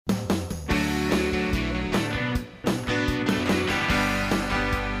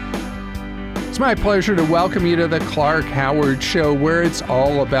my pleasure to welcome you to the Clark Howard Show, where it's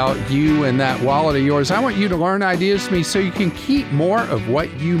all about you and that wallet of yours. I want you to learn ideas from me so you can keep more of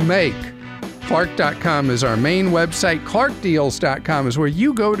what you make. Clark.com is our main website. ClarkDeals.com is where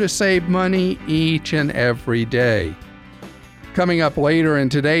you go to save money each and every day. Coming up later in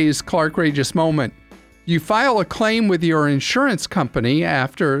today's Clarkrageous Moment, you file a claim with your insurance company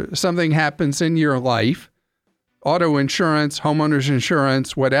after something happens in your life, auto insurance, homeowner's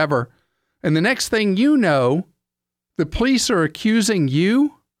insurance, whatever. And the next thing you know, the police are accusing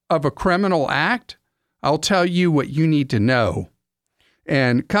you of a criminal act. I'll tell you what you need to know.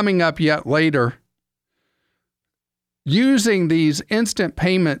 And coming up yet later, using these instant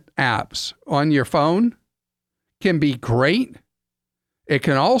payment apps on your phone can be great. It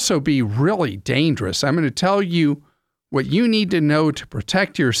can also be really dangerous. I'm going to tell you what you need to know to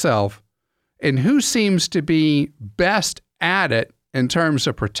protect yourself and who seems to be best at it in terms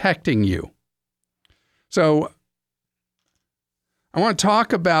of protecting you. So I want to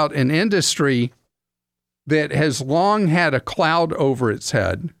talk about an industry that has long had a cloud over its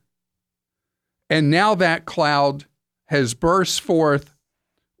head, and now that cloud has burst forth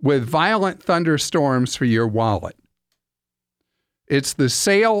with violent thunderstorms for your wallet. It's the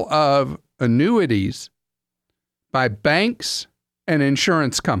sale of annuities by banks and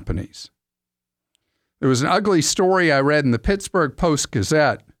insurance companies. There was an ugly story I read in the Pittsburgh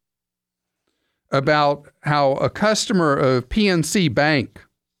Post-Gazette about how a customer of PNC Bank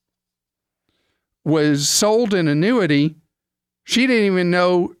was sold an annuity she didn't even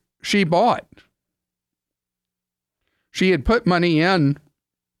know she bought. She had put money in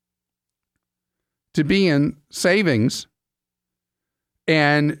to be in savings,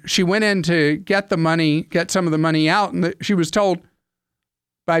 and she went in to get some of the money out, and she was told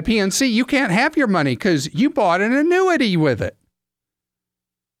by PNC, you can't have your money because you bought an annuity with it.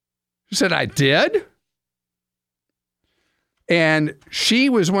 She said, I did? And she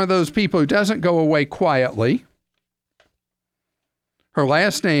was one of those people who doesn't go away quietly. Her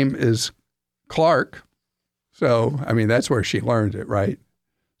last name is Clark. So, that's where she learned it, right?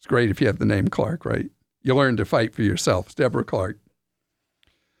 It's great if you have the name Clark, right? You learn to fight for yourself. It's Deborah Clark.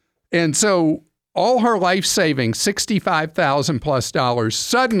 And so all her life savings, $65,000 plus,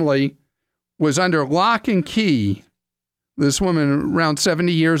 suddenly was under lock and key. This woman, around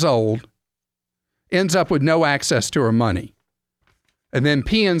 70 years old, ends up with no access to her money. And then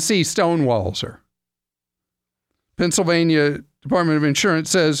PNC stonewalls her. Pennsylvania Department of Insurance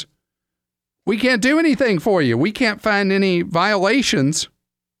says, we can't do anything for you. We can't find any violations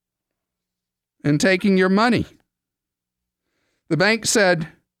in taking your money. The bank said,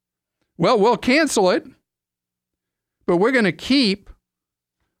 well, we'll cancel it, but we're going to keep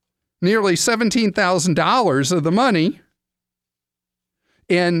nearly $17,000 of the money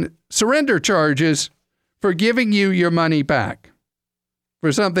in surrender charges for giving you your money back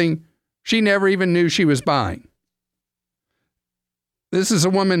for something she never even knew she was buying. This is a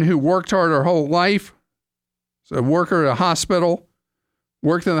woman who worked hard her whole life. She's a worker at a hospital,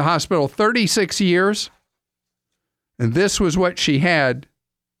 worked in the hospital 36 years, and this was what she had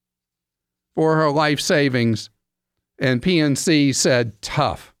for her life savings, and PNC said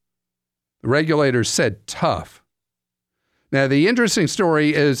tough. The regulators said tough. Now, the interesting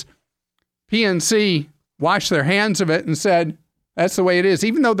story is PNC washed their hands of it and said, that's the way it is,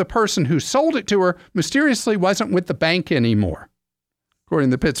 even though the person who sold it to her mysteriously wasn't with the bank anymore, according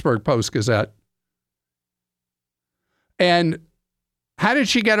to the Pittsburgh Post-Gazette. And how did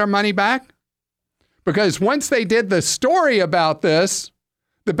she get her money back? Because once they did the story about this,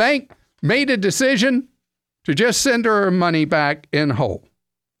 the bank made a decision to just send her money back in whole.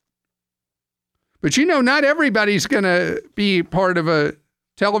 But not everybody's going to be part of a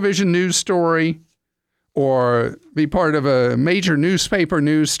television news story or be part of a major newspaper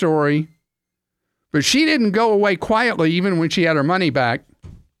news story. But she didn't go away quietly even when she had her money back.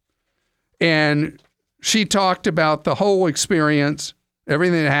 And she talked about the whole experience,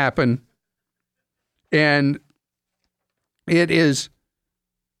 everything that happened. And it is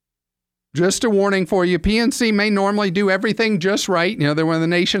just a warning for you. PNC may normally do everything just right. They're one of the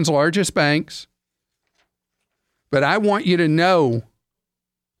nation's largest banks. But I want you to know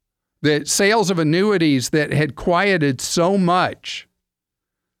that sales of annuities that had quieted so much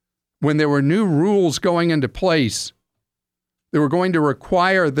when there were new rules going into place, they were going to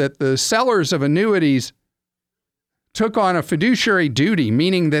require that the sellers of annuities took on a fiduciary duty,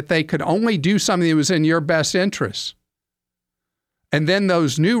 meaning that they could only do something that was in your best interest. And then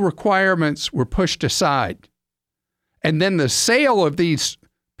those new requirements were pushed aside. And then the sale of these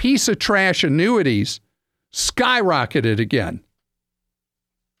piece of trash annuities skyrocketed again.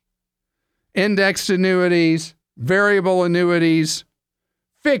 indexed annuities, variable annuities,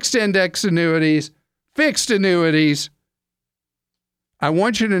 fixed index annuities, fixed annuities. I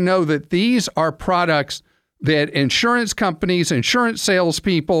want you to know that these are products that insurance companies, insurance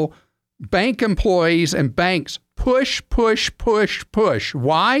salespeople, bank employees, and banks push.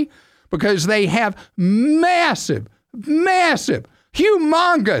 Why? Because they have massive,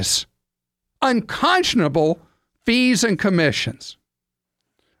 humongous, unconscionable fees and commissions.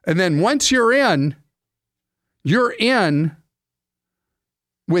 And then once you're in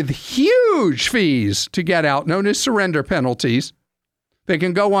with huge fees to get out, known as surrender penalties. They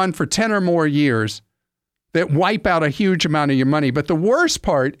can go on for 10 or more years that wipe out a huge amount of your money. But the worst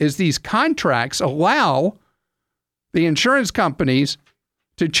part is these contracts allow the insurance companies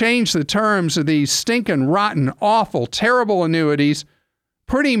to change the terms of these stinking, rotten, awful, terrible annuities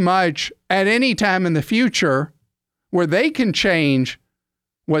pretty much at any time in the future, where they can change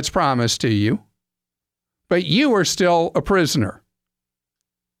what's promised to you, but you are still a prisoner.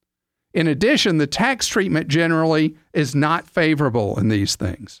 In addition, the tax treatment generally is not favorable in these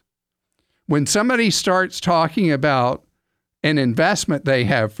things. When somebody starts talking about an investment they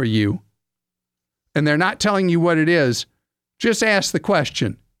have for you, and they're not telling you what it is, just ask the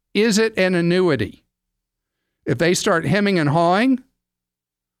question, is it an annuity? If they start hemming and hawing,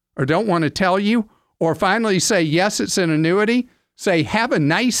 or don't want to tell you, or finally say, yes, it's an annuity, say, have a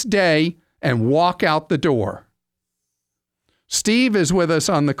nice day, and walk out the door. Steve is with us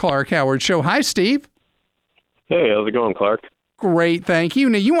on the Clark Howard Show. Hi, Steve. Hey, how's it going, Clark? Great, thank you.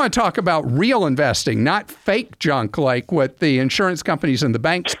 Now, you want to talk about real investing, not fake junk like what the insurance companies and the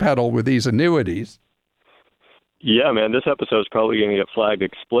banks peddle with these annuities. Yeah, man, this episode is probably going to get flagged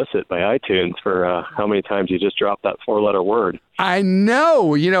explicit by iTunes for how many times you just dropped that 4-letter word. I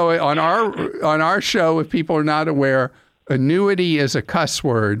know. You know, on our show, if people are not aware, annuity is a cuss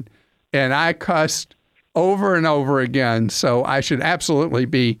word, and I cussed over and over again, so I should absolutely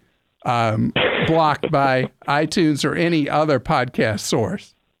be blocked by iTunes or any other podcast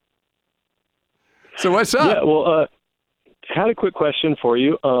source. So what's up? Yeah, well, had a quick question for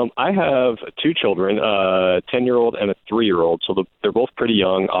you. I have two children, a 10-year-old and a 3-year-old, so they're both pretty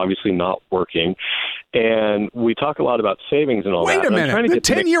young, obviously not working. And we talk a lot about savings and all that. Wait a minute. The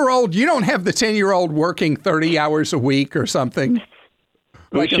 10-year-old, you don't have the 10-year-old working 30 hours a week or something?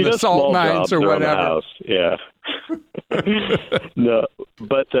 Like in the salt mines or whatever. Yeah. No,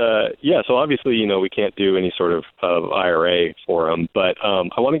 but yeah. So obviously, we can't do any sort of IRA for them. But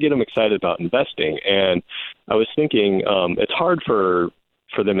I want to get them excited about investing. And I was thinking it's hard for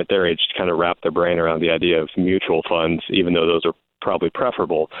them at their age to kind of wrap their brain around the idea of mutual funds, even though those are probably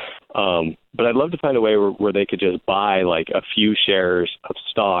preferable. But I'd love to find a way where they could just buy like a few shares of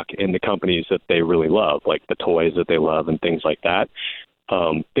stock in the companies that they really love, like the toys that they love and things like that.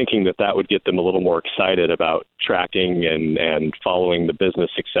 Thinking that would get them a little more excited about tracking and following the business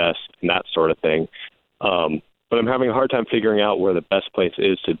success and that sort of thing. But I'm having a hard time figuring out where the best place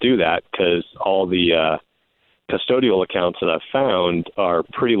is to do that, because all the custodial accounts that I've found are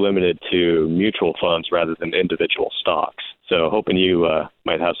pretty limited to mutual funds rather than individual stocks. So hoping you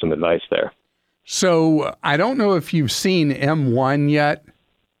might have some advice there. So I don't know if you've seen M1 yet,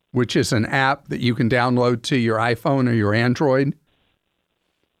 which is an app that you can download to your iPhone or your Android.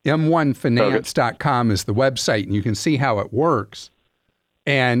 M1finance.com is the website, and you can see how it works.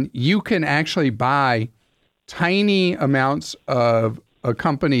 And you can actually buy tiny amounts of a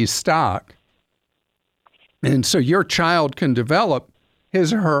company's stock. And so your child can develop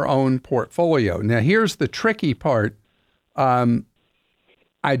his or her own portfolio. Now, here's the tricky part.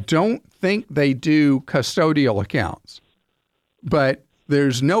 I don't think they do custodial accounts, but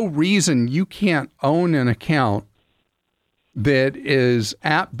there's no reason you can't own an account that is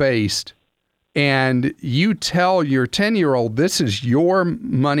app-based, and you tell your 10-year-old, this is your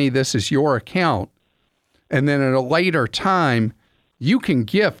money, this is your account, and then at a later time, you can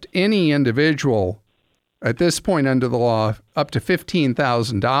gift any individual, at this point under the law, up to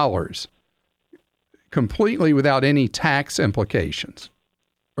 $15,000, completely without any tax implications,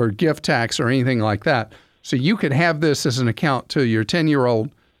 or gift tax or anything like that. So you could have this as an account till your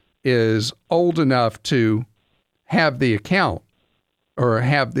 10-year-old is old enough to have the account or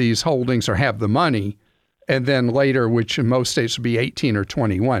have these holdings or have the money, and then later, which in most states would be 18 or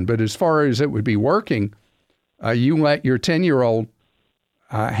 21. But as far as it would be working, you let your 10-year-old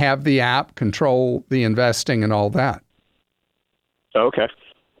have the app, control the investing and all that. Okay.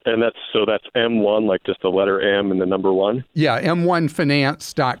 And that's M1, like just the letter M and the number 1? Yeah,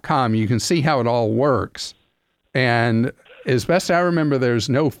 M1finance.com. You can see how it all works. And as best I remember, there's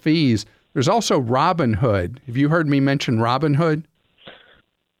no fees. There's also Robinhood. Have you heard me mention Robinhood?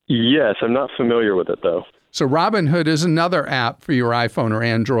 Yes, I'm not familiar with it, though. So Robinhood is another app for your iPhone or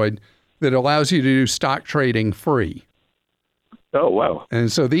Android that allows you to do stock trading free. Oh, wow.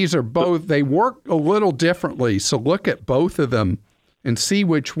 And so these are both, they work a little differently. So look at both of them and see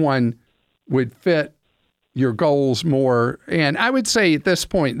which one would fit your goals more. And I would say at this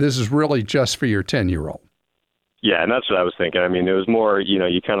point, this is really just for your 10-year-old. Yeah, and that's what I was thinking. I mean, it was more, you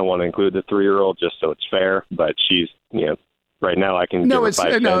kind of want to include the 3-year-old just so it's fair, but she's, right now I can give her 5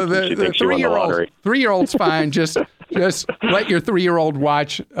 cents and she thinks she won the lottery. 3-year-old's fine. Just let your 3-year-old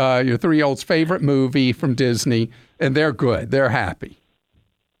watch your 3-year-old's favorite movie from Disney, and they're good. They're happy.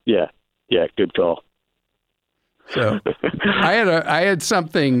 Yeah, good call. So I had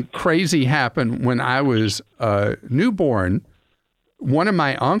something crazy happen when I was newborn. One of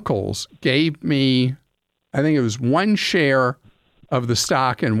my uncles gave me, I think it was 1 share of the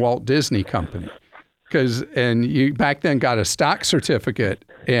stock in Walt Disney Company. And you back then got a stock certificate,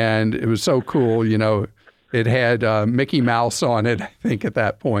 and it was so cool. It had Mickey Mouse on it, I think, at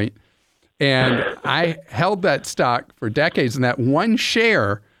that point. And I held that stock for decades, and that 1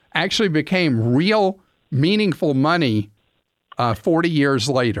 share actually became real, meaningful money 40 years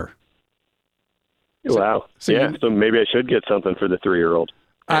later. Wow. So maybe I should get something for the 3-year-old.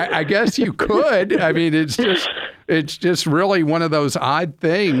 I guess you could. I mean, it's just really one of those odd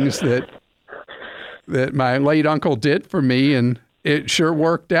things that my late uncle did for me, and it sure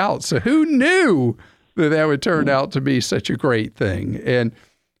worked out. So who knew that would turn out to be such a great thing? And,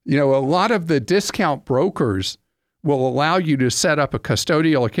 a lot of the discount brokers will allow you to set up a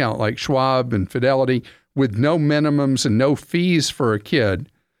custodial account like Schwab and Fidelity with no minimums and no fees for a kid.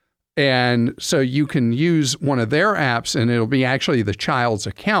 And so you can use one of their apps, and it'll be actually the child's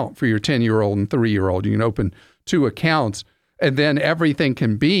account for your 10-year-old and 3-year-old. You can open 2 accounts, and then everything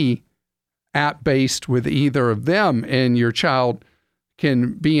can be app-based with either of them, and your child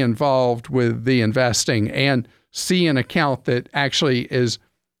can be involved with the investing and see an account that actually is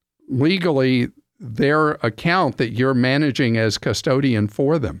legally their account that you're managing as custodian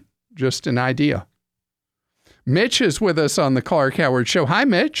for them. Just an idea. Mitch is with us on the Clark Howard Show. Hi,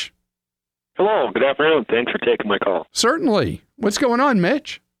 Mitch. Hello. Good afternoon. Thanks for taking my call. Certainly. What's going on,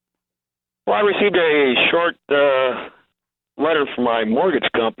 Mitch? Well, I received a short letter from my mortgage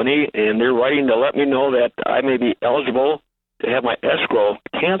company, and they're writing to let me know that I may be eligible to have my escrow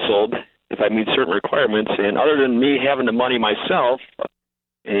canceled if I meet certain requirements. And other than me having the money myself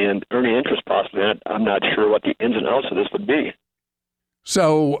and earning interest possibly, I'm not sure what the ins and outs of this would be.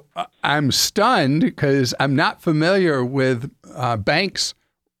 So I'm stunned because I'm not familiar with banks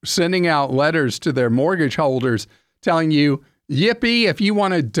sending out letters to their mortgage holders telling you, yippee, if you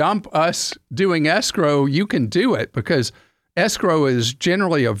want to dump us doing escrow, you can do it, because escrow is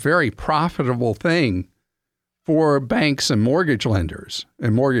generally a very profitable thing for banks and mortgage lenders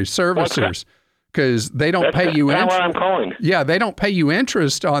and mortgage servicers, because they don't pay you interest. That's what I'm calling. Yeah, they don't pay you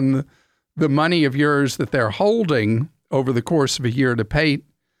interest on the money of yours that they're holding over the course of a year to pay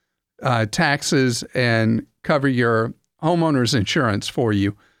taxes and cover your homeowner's insurance for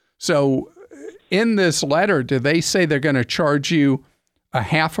you. So in this letter, do they say they're going to charge you a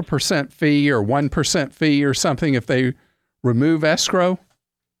 0.5% fee or 1% fee or something if they remove escrow?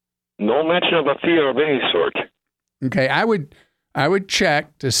 No mention of a fee of any sort. Okay, I would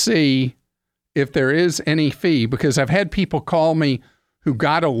check to see if there is any fee, because I've had people call me who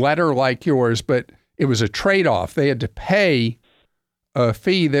got a letter like yours, but it was a trade-off. They had to pay a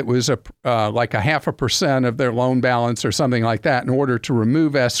fee that was like a 0.5% of their loan balance or something like that in order to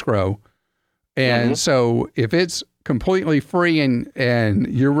remove escrow. And so if it's completely free and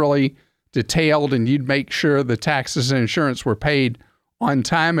you're really detailed and you'd make sure the taxes and insurance were paid on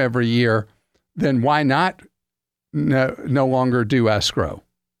time every year, then why not no longer do escrow?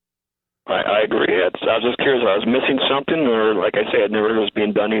 I agree. I was just curious. I was missing something, or like I said, never was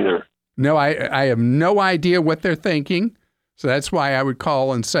being done either. No, I have no idea what they're thinking. So that's why I would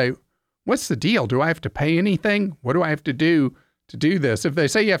call and say, what's the deal? Do I have to pay anything? What do I have to do this? If they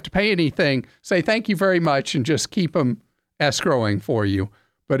say you have to pay anything, say thank you very much and just keep them escrowing for you.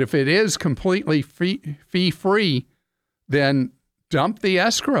 But if it is completely fee-free, then dump the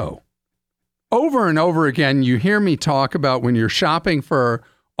escrow. Over and over again, you hear me talk about when you're shopping for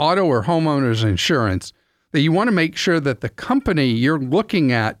auto or homeowners insurance, that you want to make sure that the company you're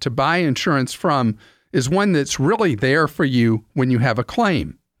looking at to buy insurance from is one that's really there for you when you have a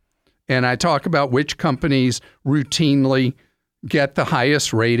claim. And I talk about which companies routinely get the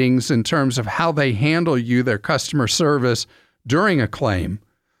highest ratings in terms of how they handle you, their customer service during a claim.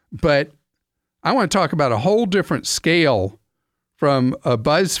 But I want to talk about a whole different scale from a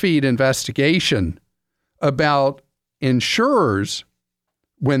Buzzfeed investigation about insurers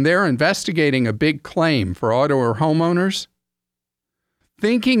when they're investigating a big claim for auto or homeowners,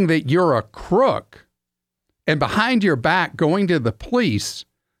 thinking that you're a crook and behind your back going to the police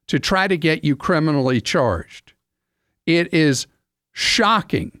to try to get you criminally charged. It is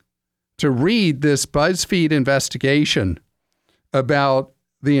shocking to read this Buzzfeed investigation about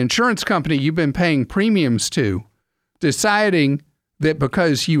the insurance company you've been paying premiums to deciding that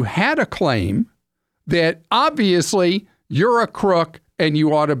because you had a claim, that obviously you're a crook and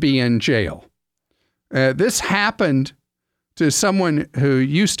you ought to be in jail. This happened to someone who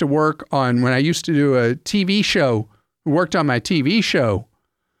used to work on, when I used to do a TV show, who worked on my TV show,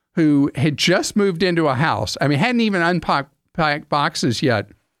 who had just moved into a house. I mean, hadn't even unpacked boxes yet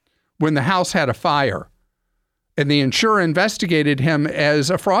when the house had a fire. And the insurer investigated him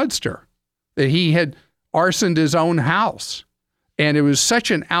as a fraudster, that he had arsoned his own house. And it was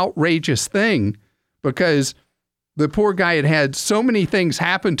such an outrageous thing because the poor guy had had so many things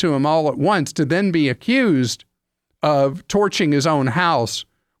happen to him all at once, to then be accused of torching his own house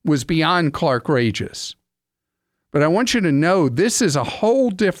was beyond Clark-rageous. But I want you to know this is a whole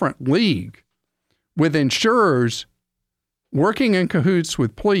different league, with insurers working in cahoots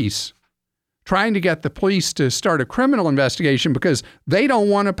with police, trying to get the police to start a criminal investigation because they don't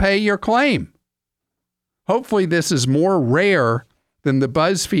want to pay your claim. Hopefully this is more rare than the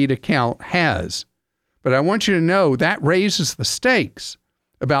Buzzfeed account has. But I want you to know that raises the stakes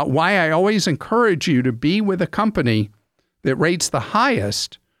about why I always encourage you to be with a company that rates the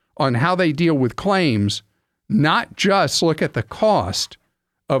highest on how they deal with claims, not just look at the cost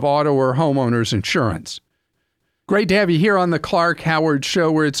of auto or homeowners insurance. Great to have you here on the Clark Howard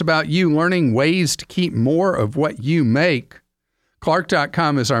Show, where it's about you learning ways to keep more of what you make.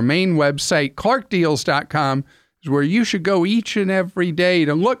 Clark.com is our main website. ClarkDeals.com is where you should go each and every day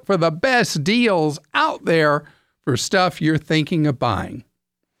to look for the best deals out there for stuff you're thinking of buying.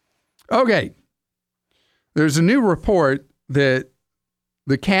 Okay, there's a new report that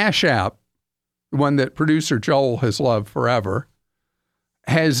the Cash App, the one that producer Joel has loved forever,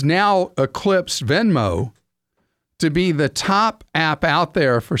 has now eclipsed Venmo to be the top app out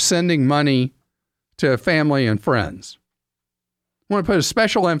there for sending money to family and friends. I want to put a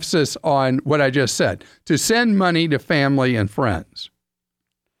special emphasis on what I just said, to send money to family and friends.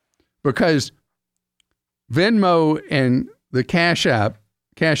 Because Venmo and the Cash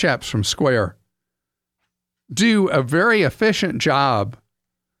App's from Square, do a very efficient job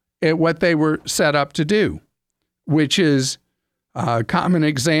at what they were set up to do, which is a common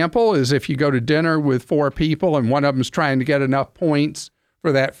example is if you go to dinner with 4 people and one of them's trying to get enough points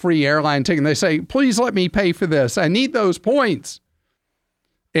for that free airline ticket, and they say, please let me pay for this. I need those points.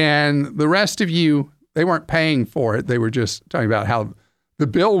 And the rest of you, they weren't paying for it. They were just talking about how the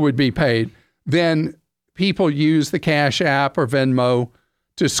bill would be paid. Then people use the Cash App or Venmo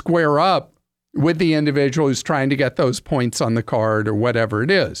to square up with the individual who's trying to get those points on the card or whatever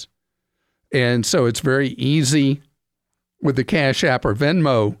it is. And so it's very easy with the Cash App or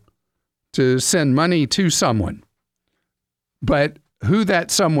Venmo to send money to someone. But who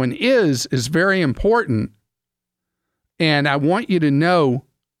that someone is very important. And I want you to know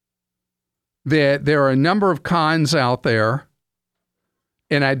that there are a number of cons out there,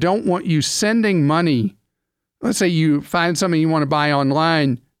 and I don't want you sending money. Let's say you find something you want to buy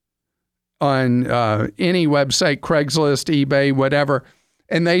online on any website, Craigslist, eBay, whatever,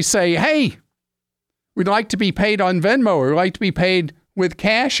 and they say, hey, we'd like to be paid on Venmo, or we'd like to be paid with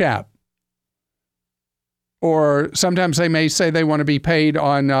Cash App. Or sometimes they may say they want to be paid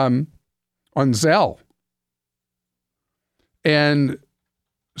on Zelle. And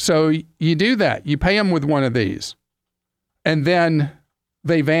so you do that. You pay them with one of these. And then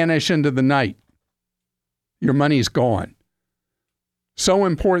they vanish into the night. Your money's gone. So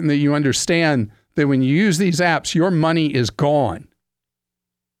important that you understand that when you use these apps, your money is gone.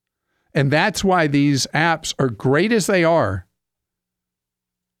 And that's why these apps are great as they are.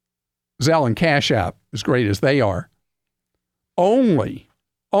 Zelle and Cash App, as great as they are, only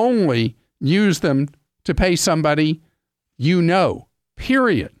use them to pay somebody you know,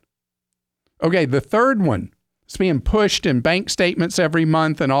 period. Okay, the third one, it's being pushed in bank statements every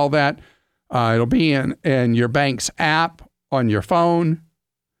month and all that. It'll be in your bank's app on your phone.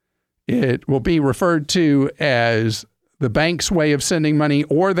 It will be referred to as the bank's way of sending money,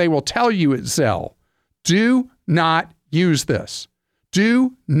 or they will tell you it's Zelle. Do not use this.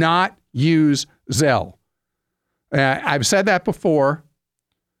 Do not use Zelle. I've said that before.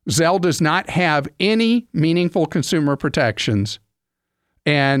 Zelle does not have any meaningful consumer protections,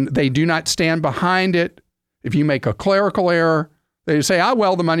 and they do not stand behind it. If you make a clerical error, they say,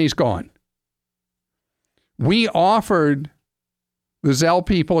 well, the money's gone. We offered the Zelle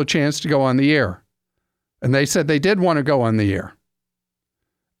people a chance to go on the air. And they said they did want to go on the air.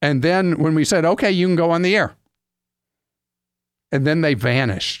 And then when we said, okay, you can go on the air. And then they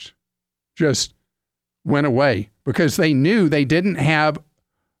vanished, just went away because they knew they didn't have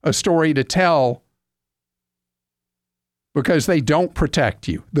a story to tell because they don't protect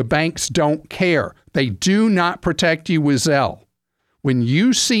you. The banks don't care. They do not protect you with Zelle. When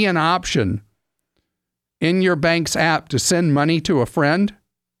you see an option in your bank's app to send money to a friend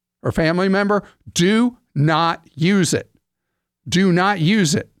or family member, do not use it. Do not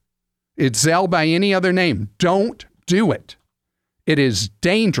use it. It's Zelle by any other name. Don't do it. It is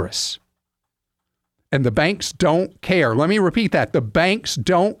dangerous. And the banks don't care. Let me repeat that. The banks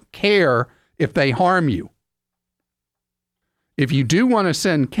don't care if they harm you. If you do want to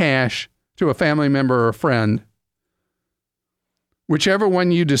send cash to a family member or a friend, whichever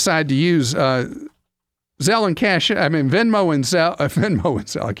one you decide to use, Zelle and Venmo and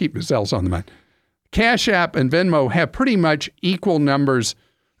Zelle, I keep the Zelle's on the mind. Cash App and Venmo have pretty much equal numbers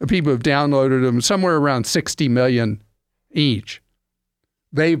of people who've downloaded them, somewhere around 60 million each.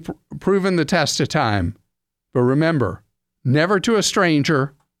 They've proven the test of time. But remember, never to a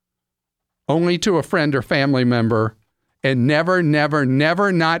stranger, only to a friend or family member, and never, never,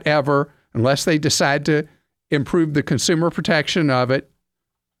 never, not ever, unless they decide to improve the consumer protection of it,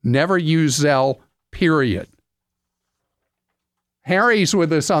 never use Zelle, period. Harry's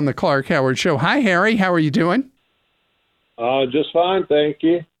with us on the Clark Howard Show. Hi, Harry. How are you doing? Just fine, thank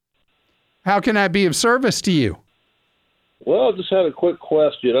you. How can I be of service to you? Well, I just had a quick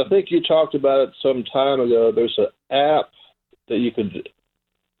question. I think you talked about it some time ago. There's an app that you could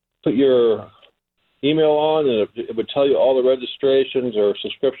put your email on, and it would tell you all the registrations or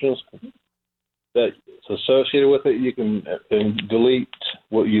subscriptions that's associated with it. You can delete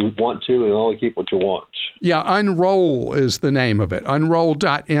what you want to and only keep what you want. Yeah, Unroll is the name of it.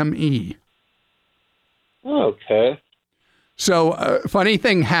 Unroll.me. Okay. So, funny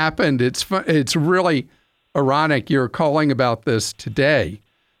thing happened. It's really ironic you're calling about this today,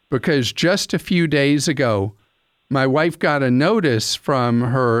 because just a few days ago, my wife got a notice from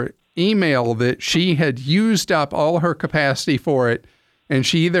her email that she had used up all her capacity for it, and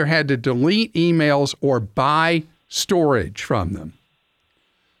she either had to delete emails or buy storage from them.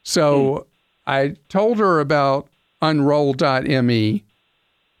 So I told her about unroll.me,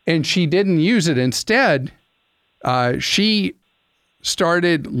 and she didn't use it. Instead, she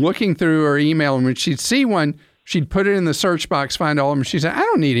started looking through her email, and when she'd see one, she'd put it in the search box, find all of them. She said, I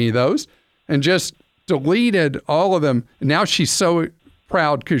don't need any of those, and just deleted all of them. And now she's so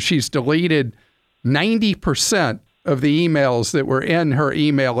proud because she's deleted 90% of the emails that were in her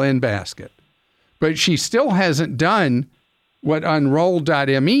email in basket. But she still hasn't done what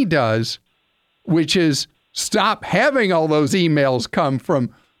unroll.me does, which is stop having all those emails come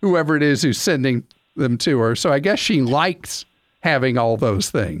from whoever it is who's sending them to her. So I guess she likes having all those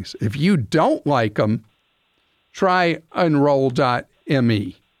things. If you don't like them, try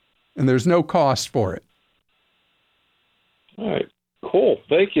unroll.me, and there's no cost for it. All right. Cool.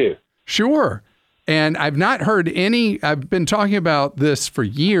 Thank you. Sure. And I've been talking about this for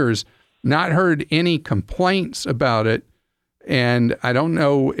years, not heard any complaints about it. And I don't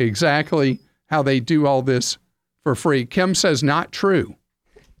know exactly how they do all this for free. Kim says not true.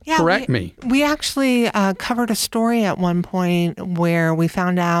 Yeah, Correct me. We actually covered a story at one point where we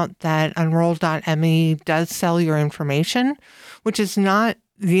found out that unroll.me does sell your information, which is not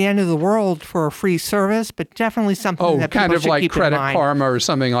the end of the world for a free service, but definitely something that people kind of should like keep Credit in mind. Karma or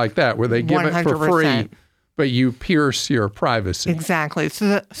something like that, where they give 100%. It for free, but you pierce your privacy. Exactly.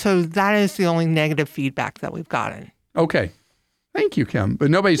 So that is the only negative feedback that we've gotten. Okay. Thank you, Kim.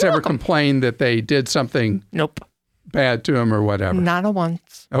 But nobody's ever complained that they did something bad to them or whatever. Not a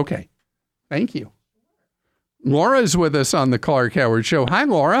once. Okay. Thank you. Laura's with us on the Clark Howard Show. Hi,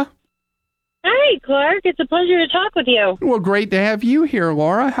 Laura. Hi, Clark. It's a pleasure to talk with you. Well, great to have you here,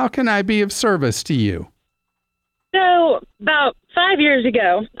 Laura. How can I be of service to you? So, about 5 years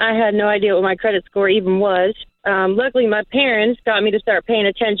ago, I had no idea what my credit score even was. Luckily, my parents got me to start paying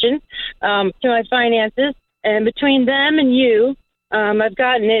attention to my finances. And between them and you, I've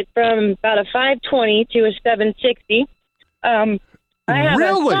gotten it from about a 520 to a 760. I have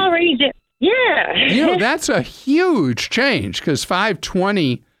really? a small range. Yeah. That's a huge change, because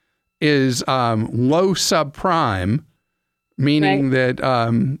 520 is low subprime, meaning that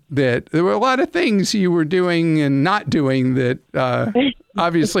that there were a lot of things you were doing and not doing that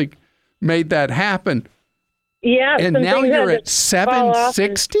obviously made that happen. Yeah. And now you're at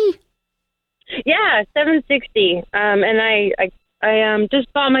 760? Yeah, 760. And I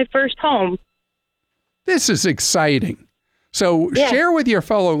just bought my first home. This is exciting. So share with your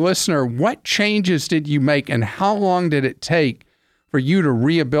fellow listener, what changes did you make and how long did it take for you to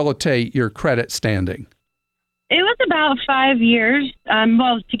rehabilitate your credit standing? It was about 5 years.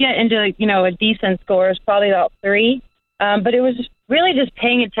 To get into, a decent score is probably about 3. But it was really just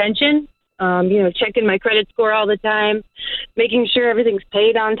paying attention, checking my credit score all the time, making sure everything's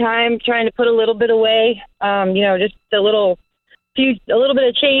paid on time, trying to put a little bit away, just a little bit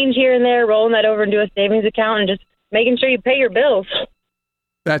of change here and there, rolling that over into a savings account and just making sure you pay your bills.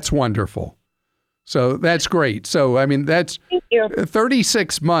 That's wonderful. So that's great. So, I mean, that's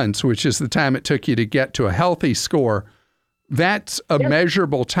 36 months, which is the time it took you to get to a healthy score. That's a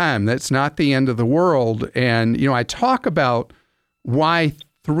measurable time. That's not the end of the world. And, I talk about why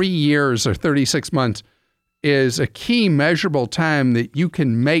 3 years or 36 months is a key measurable time that you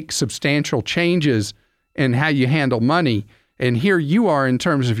can make substantial changes in how you handle money. And here you are in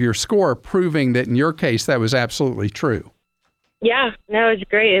terms of your score, proving that in your case, that was absolutely true. Yeah, no, it's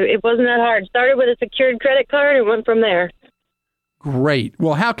great. It wasn't that hard. Started with a secured credit card and went from there. Great.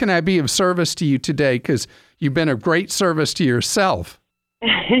 Well, how can I be of service to you today? Because you've been of great service to yourself.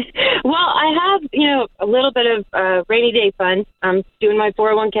 Well, I have, a little bit of rainy day fund. I'm doing my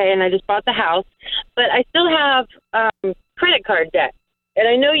 401k and I just bought the house, but I still have credit card debt. And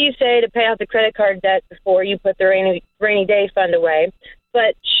I know you say to pay off the credit card debt before you put the rainy day fund away,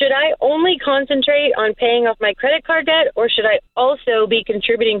 but should I only concentrate on paying off my credit card debt, or should I also be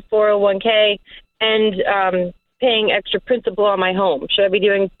contributing 401k and paying extra principal on my home? Should I be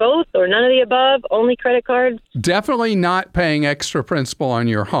doing both or none of the above, only credit cards? Definitely not paying extra principal on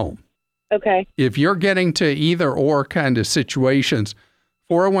your home. Okay. If you're getting to either or kind of situations,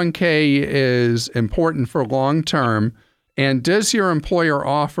 401k is important for long term. And does your employer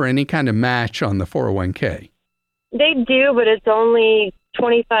offer any kind of match on the 401k? They do, but it's only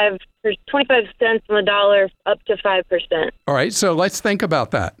 25 cents on the dollar up to 5%. All right, so let's think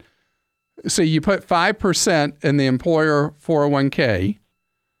about that. So you put 5% in the employer 401k,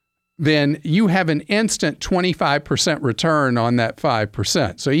 then you have an instant 25% return on that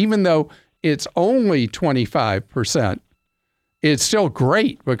 5%. So even though it's only 25%, it's still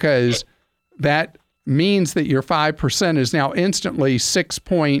great because that means that your 5% is now instantly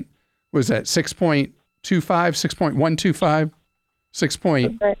 6.125?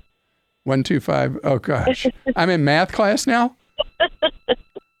 6.125? Oh, gosh. I'm in math class now?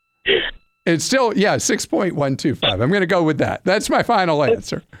 It's still, 6.125. I'm going to go with that. That's my final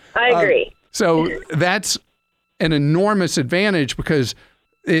answer. I agree. So that's an enormous advantage because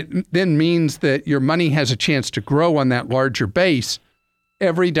it then means that your money has a chance to grow on that larger base.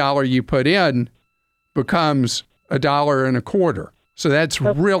 Every dollar you put in becomes $1.25. So that's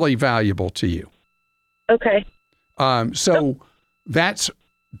really valuable to you. Okay. So that's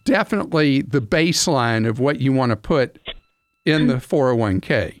definitely the baseline of what you want to put in the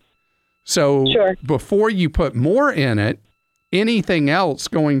 401k. So before you put more in it, anything else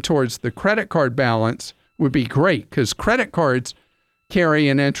going towards the credit card balance would be great because credit cards carry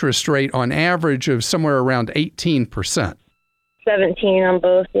an interest rate on average of somewhere around 18%. 17 on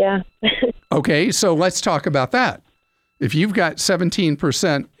both, yeah. Okay, so let's talk about that. If you've got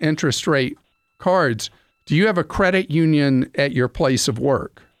 17% interest rate cards, do you have a credit union at your place of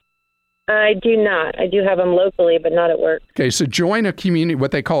work? I do not. I do have them locally, but not at work. Okay, so join a community,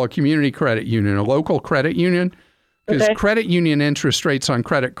 what they call a community credit union, a local credit union, because credit union interest rates on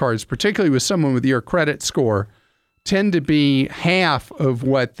credit cards, particularly with someone with your credit score, tend to be half of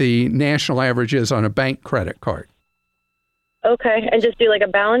what the national average is on a bank credit card. Okay, and just do like a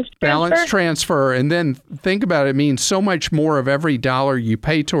balance transfer? Balance transfer, and then think about it, it means so much more of every dollar you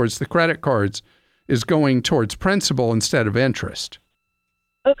pay towards the credit cards is going towards principal instead of interest.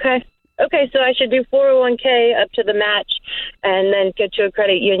 Okay, so I should do 401k up to the match and then get to a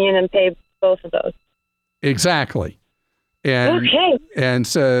credit union and pay both of those. Exactly. And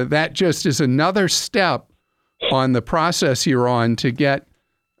so that just is another step on the process you're on to get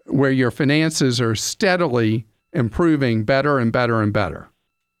where your finances are steadily improving better and better and better.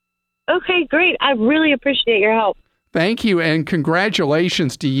 Okay, great. I really appreciate your help. Thank you, and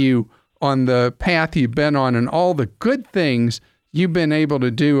congratulations to you on the path you've been on and all the good things you've been able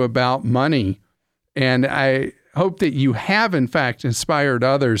to do about money. And I hope that you have, in fact, inspired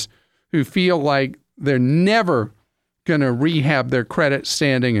others who feel like they're never going to rehab their credit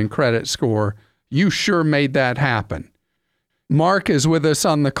standing and credit score. You sure made that happen. Mark is with us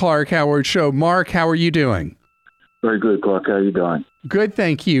on the Clark Howard Show. Mark, how are you doing? Very good, Clark. How are you doing? Good,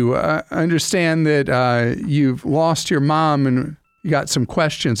 thank you. I understand that you've lost your mom and you got some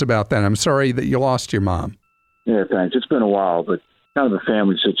questions about that. I'm sorry that you lost your mom. Yeah, thanks. It's been a while, but kind of a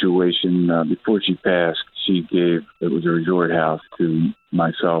family situation. Before she passed, she gave, it was a resort house to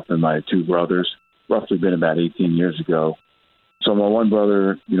myself and my two brothers, roughly been about 18 years ago. So my one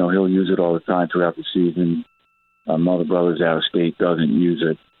brother, he'll use it all the time throughout the season. My other brother's out of state, doesn't use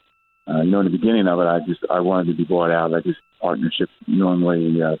it. In the beginning of it, I wanted to be bought out. Partnerships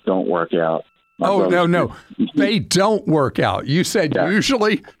normally don't work out. No. They don't work out. You said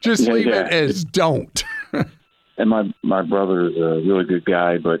usually, just leave it as don't. And my brother is a really good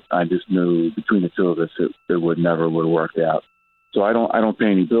guy, but I just knew between the two of us it would never would have worked out. So I don't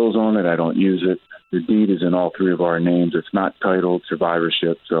pay any bills on it. I don't use it. The deed is in all three of our names. It's not titled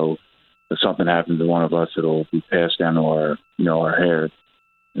survivorship. So if something happens to one of us, it'll be passed down to our heirs,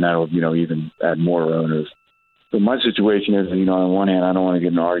 and that'll even add more owners. So my situation is, on one hand, I don't want to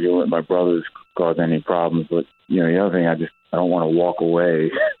get in an argument with my brothers, cause any problems. But, the other thing, I don't want to walk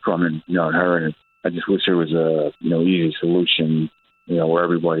away from it, and her. And I just wish there was a, easy solution, where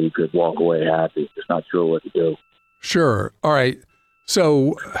everybody could walk away happy. Just not sure what to do. Sure. All right.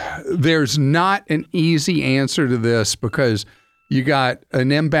 So there's not an easy answer to this because you got an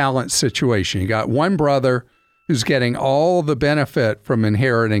imbalanced situation. You got one brother who's getting all the benefit from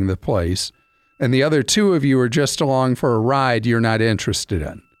inheriting the place, and the other two of you are just along for a ride you're not interested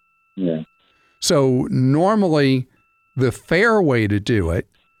in. Yeah. So normally the fair way to do it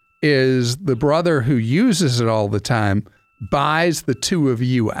is the brother who uses it all the time buys the two of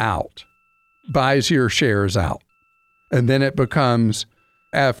you out, buys your shares out. And then it becomes,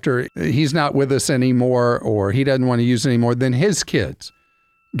 after he's not with us anymore or he doesn't want to use it anymore, then his kids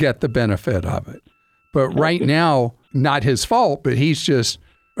get the benefit of it. But right now, not his fault, but he's just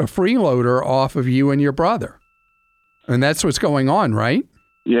a freeloader off of you and your brother. And that's what's going on, right?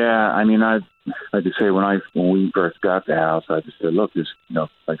 Yeah, I mean, I just say when we first got the house, I just said, look, just,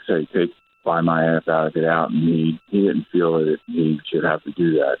 like I say, buy my ass out of it out. And he didn't feel that he should have to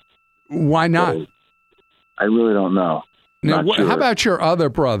do that. Why not? So, I really don't know. Now, sure. How about your other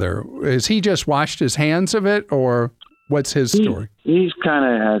brother? Has he just washed his hands of it, or what's his story? He's kind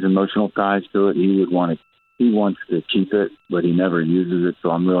of has emotional ties to it. He wants to keep it, but he never uses it. So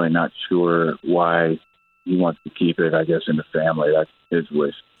I'm really not sure why he wants to keep it. I guess in the family, that's his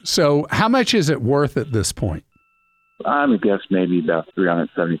wish. So how much is it worth at this point? I would guess maybe about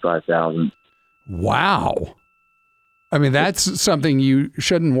 $375,000. Wow. I mean, that's something you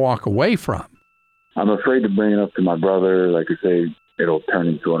shouldn't walk away from. I'm afraid to bring it up to my brother. Like I say, it'll turn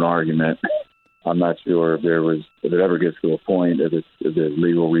into an argument. I'm not sure if it ever gets to a point, if there's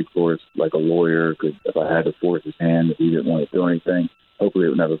legal recourse, like a lawyer, because if I had to force his hand, if he didn't want to do anything, hopefully it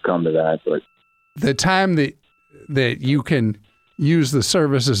would never come to that. But the time that you can use the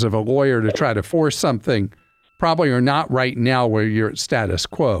services of a lawyer to try to force something probably are not right now where you're at status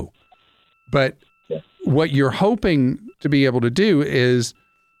quo. But what you're hoping to be able to do is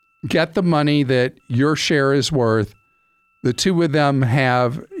get the money that your share is worth. The two of them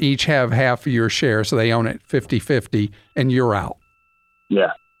each have half of your share, so they own it 50-50, and you're out.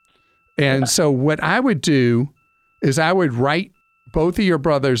 Yeah. And so what I would do is I would write both of your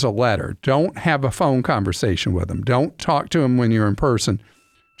brothers a letter. Don't have a phone conversation with them. Don't talk to them when you're in person.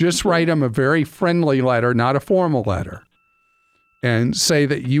 Just write them a very friendly letter, not a formal letter, and say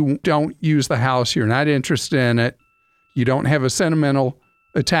that you don't use the house, you're not interested in it, you don't have a sentimental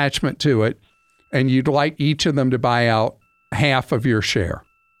attachment to it, and you'd like each of them to buy out half of your share.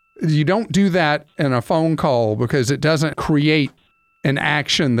 You don't do that in a phone call because it doesn't create an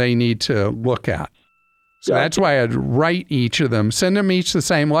action they need to look at. So that's why I'd write each of them, send them each the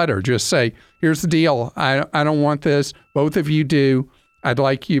same letter. Just say, here's the deal. I don't want this. Both of you do. I'd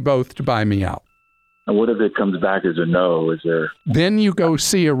like you both to buy me out. And what if it comes back as a no? Then you go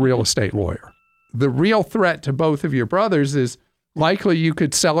see a real estate lawyer. The real threat to both of your brothers is likely you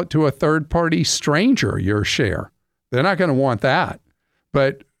could sell it to a third-party stranger, your share. They're not going to want that.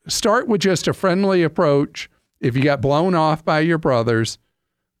 But start with just a friendly approach. If you got blown off by your brothers,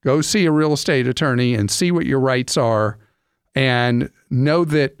 go see a real estate attorney and see what your rights are, and know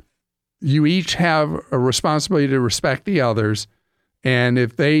that you each have a responsibility to respect the others. And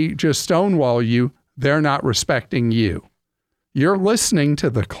if they just stonewall you, they're not respecting you. You're listening to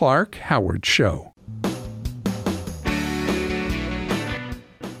The Clark Howard Show.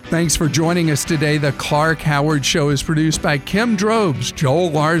 Thanks for joining us today. The Clark Howard Show is produced by Kim Drobes, Joel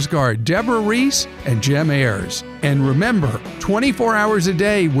Larsgaard, Deborah Reese, and Jim Ayers. And remember, 24 hours a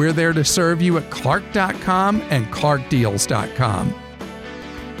day, we're there to serve you at clark.com and clarkdeals.com.